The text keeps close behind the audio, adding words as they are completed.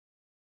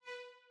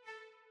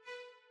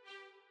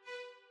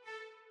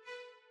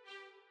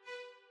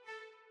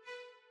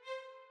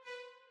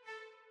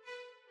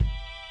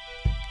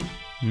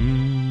Straight up.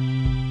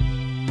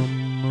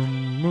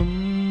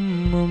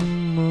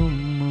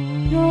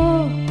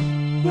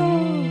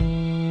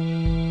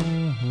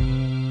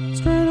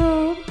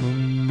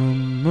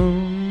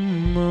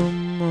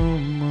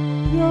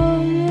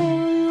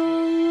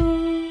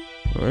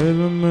 Read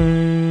the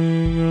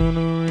man,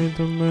 gotta read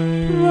the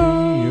man.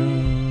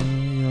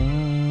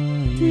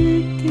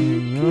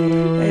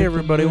 Hey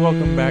everybody,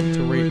 welcome back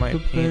to Rate My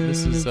Paint.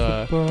 This is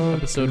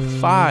episode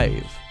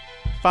 5.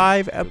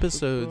 5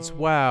 episodes.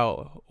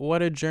 Wow,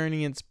 what a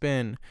journey it's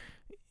been.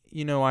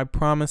 You know, I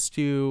promised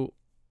you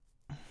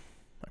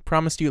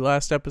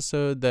last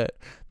episode that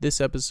this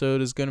episode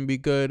is going to be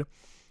good.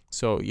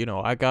 So, you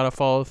know, I got to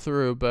follow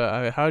through,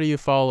 but how do you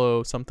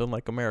follow something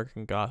like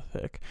American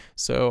Gothic?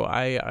 So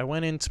I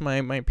went into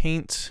my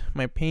paint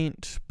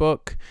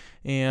book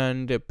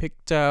and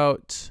picked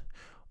out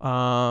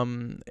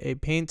a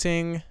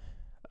painting.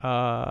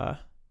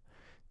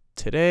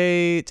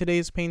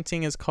 Today's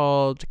painting is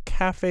called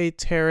Cafe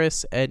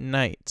Terrace at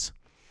Night.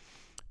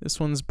 This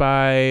one's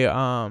by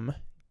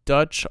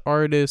Dutch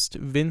artist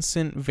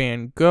Vincent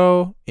van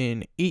Gogh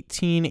in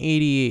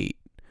 1888.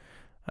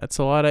 That's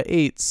a lot of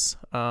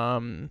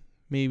 8s.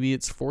 Maybe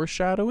it's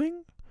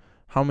foreshadowing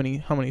how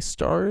many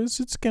stars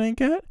it's gonna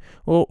get.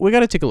 Well, we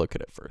gotta take a look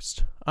at it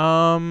first.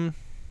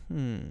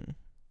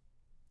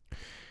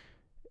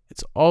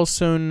 It's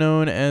also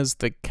known as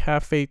the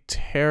Cafe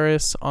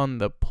Terrace on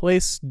the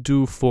Place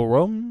du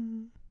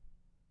Forum.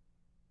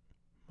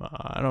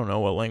 I don't know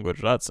what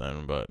language that's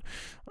in, but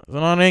it's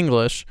not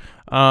English.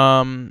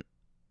 And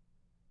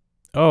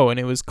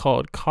it was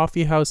called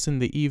Coffee House in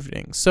the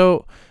Evening.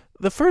 So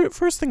the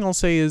first thing I'll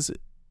say is,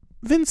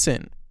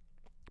 Vincent,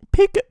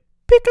 pick a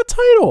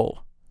title.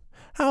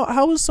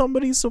 How is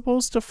somebody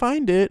supposed to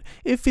find it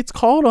if it's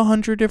called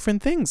 100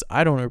 different things?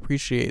 I don't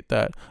appreciate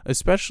that,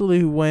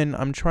 especially when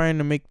I'm trying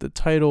to make the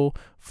title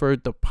for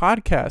the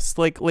podcast.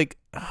 Like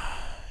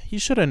you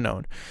should have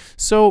known.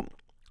 So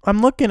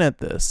I'm looking at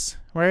this,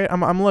 right?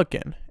 I'm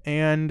looking,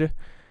 and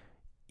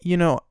you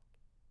know,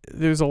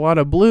 there's a lot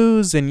of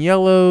blues and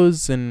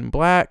yellows and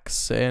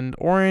blacks and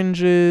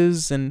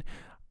oranges, and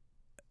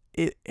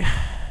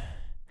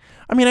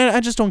I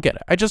just don't get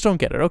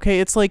it.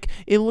 Okay, it's like,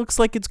 it looks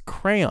like it's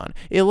crayon.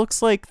 It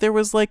looks like there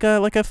was like a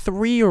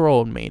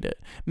 3-year-old made it.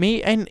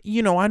 And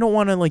you know, I don't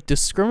want to like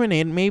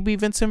discriminate. Maybe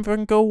Vincent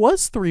van Gogh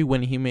was 3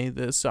 when he made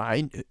this.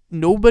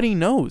 Nobody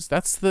knows.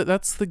 That's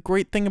the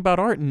great thing about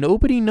art.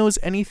 Nobody knows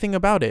anything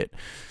about it.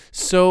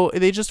 So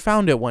they just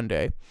found it one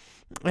day,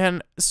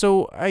 and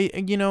so I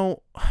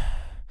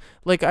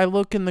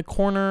look in the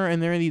corner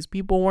and there are these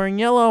people wearing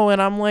yellow,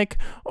 and I'm like,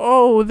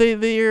 oh,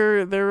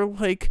 they're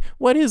like,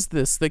 what is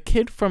this? The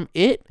kid from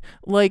It?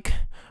 Like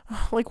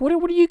what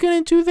are you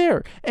gonna do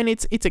there? And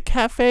it's a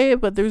cafe,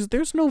 but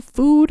there's no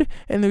food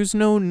and there's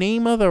no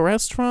name of the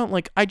restaurant.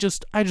 Like I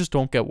just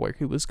don't get where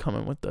he was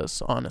coming with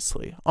this,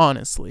 honestly.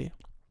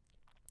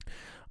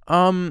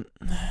 And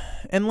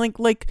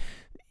like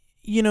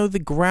you know, the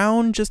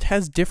ground just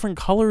has different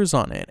colors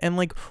on it, and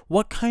like,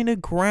 what kind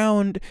of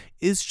ground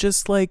is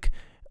just like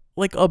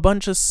a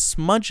bunch of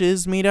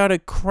smudges made out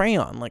of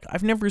crayon? Like,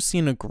 I've never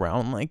seen a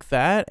ground like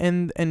that.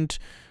 And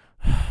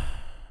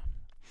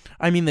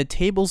I mean, the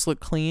tables look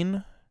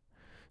clean,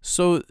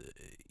 so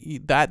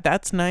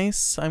that's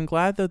nice. I'm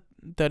glad that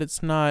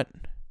it's not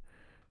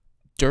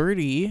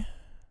dirty.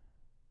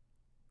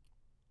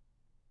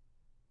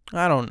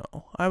 I don't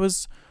know. I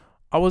was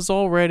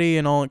all ready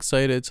and all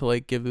excited to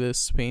like give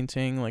this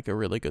painting like a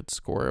really good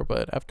score,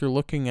 but after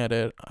looking at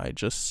it, I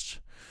just,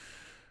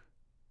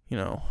 you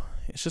know,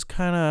 it's just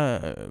kind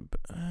of,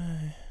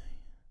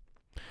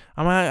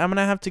 I'm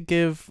gonna have to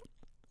give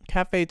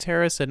Cafe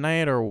Terrace at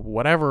Night, or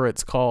whatever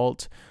it's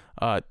called,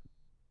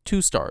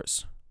 2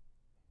 stars.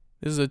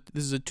 This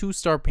is a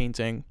 2-star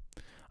painting.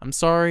 I'm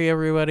sorry,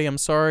 everybody. I'm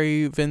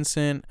sorry,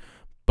 Vincent,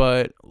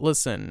 but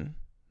listen,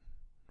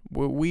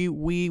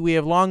 we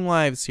have long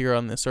lives here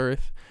on this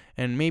earth,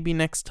 and maybe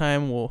next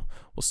time we'll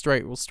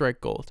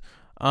strike gold.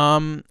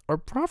 Our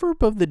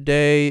proverb of the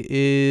day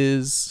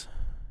is,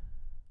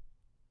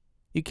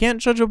 you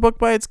can't judge a book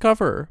by its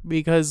cover,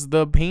 because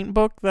the paint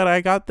book that I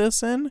got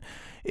this in,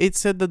 it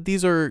said that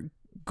these are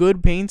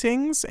good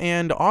paintings,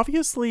 and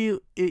obviously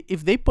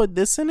if they put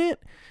this in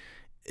it,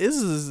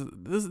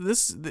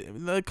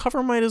 the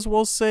cover might as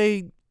well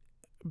say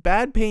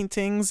bad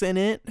paintings in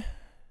it,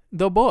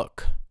 the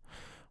book,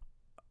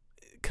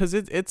 because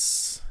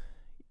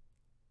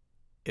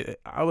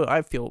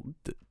I feel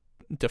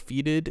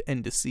defeated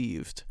and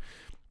deceived.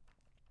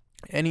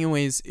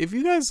 Anyways, if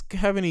you guys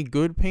have any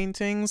good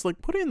paintings,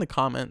 like, put it in the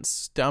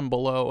comments down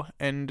below,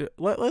 and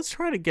let's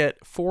try to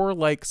get 4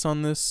 likes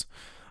on this,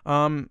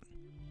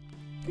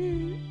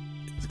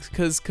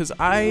 because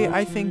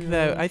I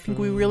think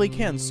we really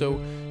can.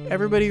 So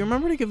everybody,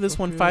 remember to give this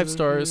one 5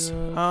 stars,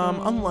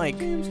 unlike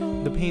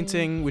the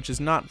painting, which is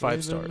not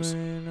 5 stars.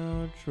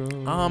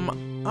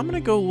 I'm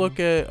gonna go look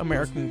at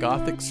American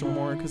Gothic some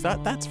more, because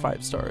that's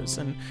 5 stars,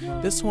 and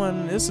this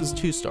is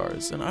 2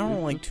 stars, and I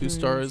don't like 2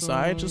 stars.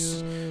 I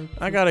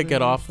gotta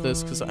get off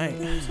this, because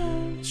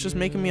it's just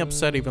making me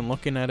upset even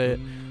looking at it.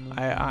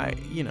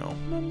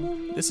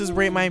 This is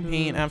Rate My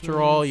Paint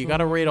after all. You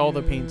gotta rate all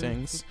the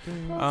paintings.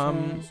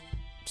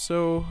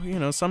 So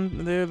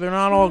they're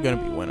not all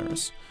gonna be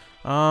winners.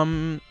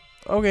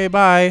 Okay,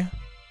 bye.